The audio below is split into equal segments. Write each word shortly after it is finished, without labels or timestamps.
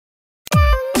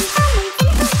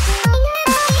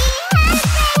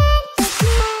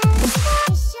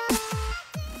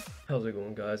How's it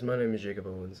going, guys? My name is Jacob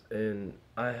Owens, and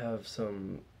I have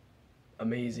some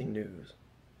amazing news.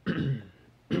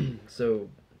 So,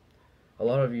 a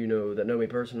lot of you know me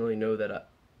personally know that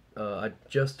I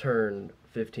just turned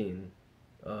 15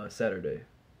 Saturday.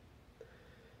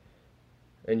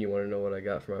 And you want to know what I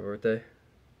got for my birthday?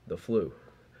 The flu.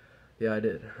 Yeah, I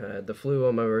did. I had the flu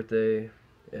on my birthday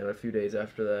and a few days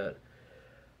after that.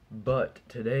 But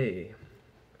today,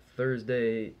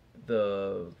 Thursday,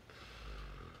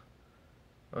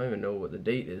 I don't even know what the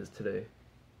date is today.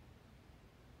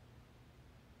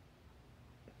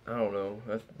 I don't know.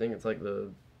 I think it's like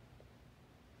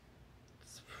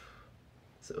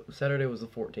so Saturday was the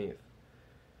 14th,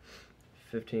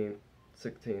 15th,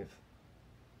 16th,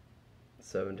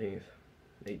 17th,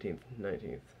 18th,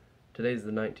 19th. Today's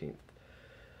the 19th.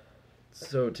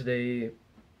 So today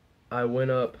I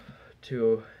went up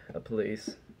to a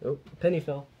place. Oh, penny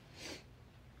fell.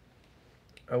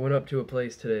 I went up to a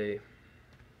place today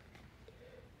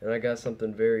and I got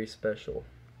something very special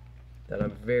that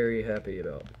I'm very happy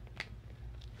about.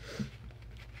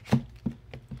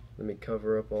 Let me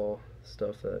cover up all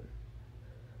stuff that.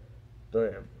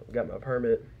 Bam! Got my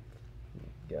permit.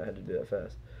 Yeah, I had to do that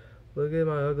fast. Look at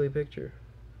my ugly picture.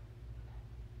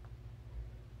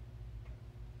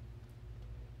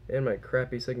 And my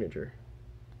crappy signature.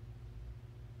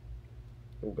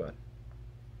 Oh god.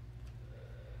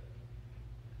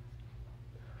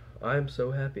 I'm so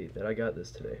happy that I got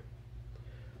this today.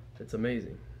 It's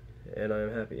amazing. And I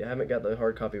am happy. I haven't got the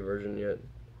hard copy version yet.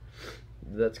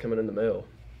 That's coming in the mail.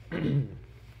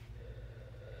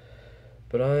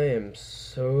 But I am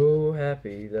so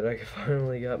happy that I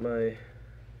finally got my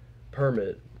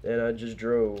permit, and I just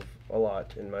drove a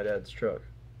lot in my dad's truck.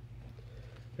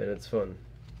 And it's fun.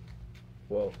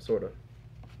 Well, sorta.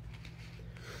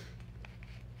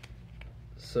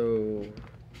 So,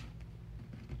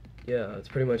 yeah, that's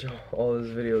pretty much all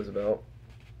this video is about.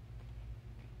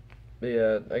 But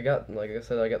yeah, like I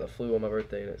said, I got the flu on my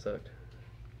birthday and it sucked.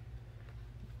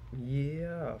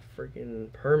 Yeah,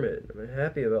 freaking permit. I'm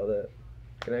happy about that.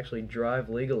 I can actually drive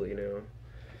legally now.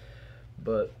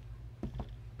 But,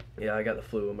 yeah, I got the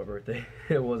flu on my birthday.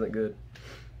 It wasn't good.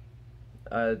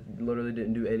 I literally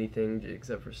didn't do anything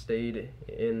except for stayed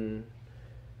in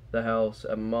the house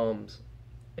at mom's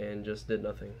and just did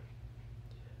nothing.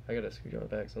 I gotta scooch on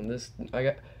back some.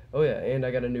 Oh yeah, and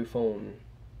I got a new phone,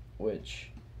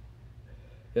 which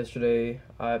yesterday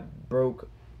I broke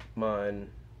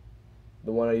mine,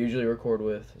 the one I usually record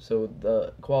with, so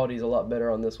the quality's a lot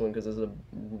better on this one because it's a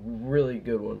really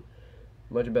good one,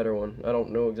 much better one. I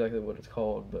don't know exactly what it's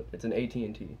called, but it's an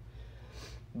AT&T.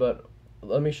 But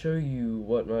let me show you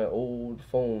what my old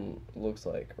phone looks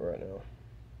like right now.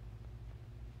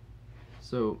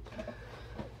 So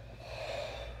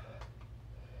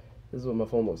this is what my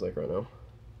phone looks like right now.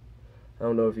 I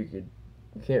don't know if you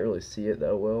can't really see it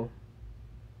that well.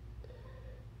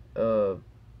 Oh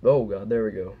god, there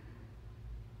we go.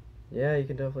 Yeah, you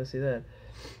can definitely see that.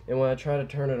 And when I try to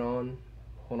turn it on,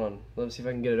 hold on, let me see if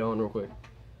I can get it on real quick.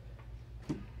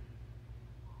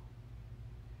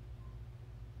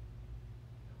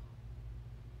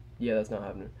 Yeah, that's not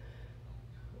happening.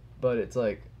 But it's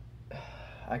like,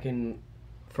 I can,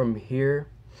 from here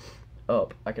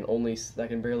up, I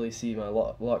can barely see my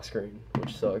lock screen,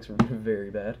 which sucks very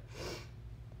bad.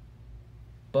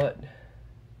 But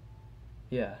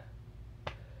yeah,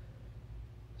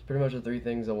 it's pretty much the three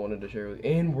things I wanted to share with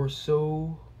you. And we're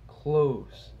so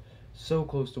close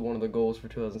to one of the goals for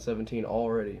 2017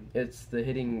 already. It's the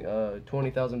hitting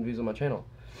 20,000 views on my channel.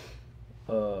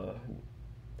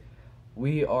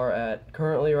 We are at,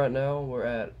 currently right now, we're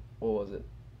at, what was it,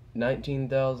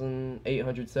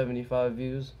 19,875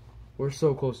 views. We're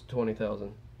so close to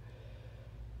 20,000.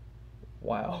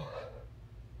 Wow.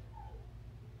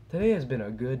 Today has been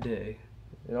a good day.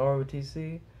 In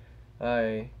ROTC,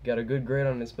 I got a good grade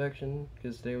on inspection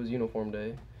because today was uniform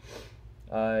day.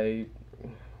 I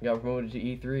got promoted to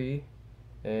E3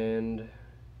 and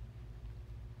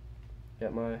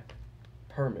got my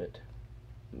permit.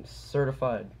 I'm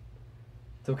certified.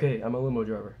 It's okay, I'm a limo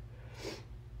driver.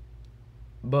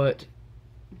 But,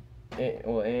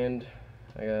 and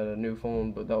I got a new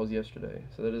phone, but that was yesterday,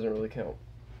 so that doesn't really count.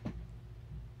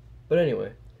 But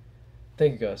anyway,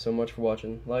 thank you guys so much for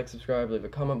watching. Like, subscribe, leave a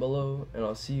comment below, and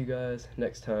I'll see you guys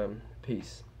next time.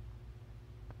 Peace.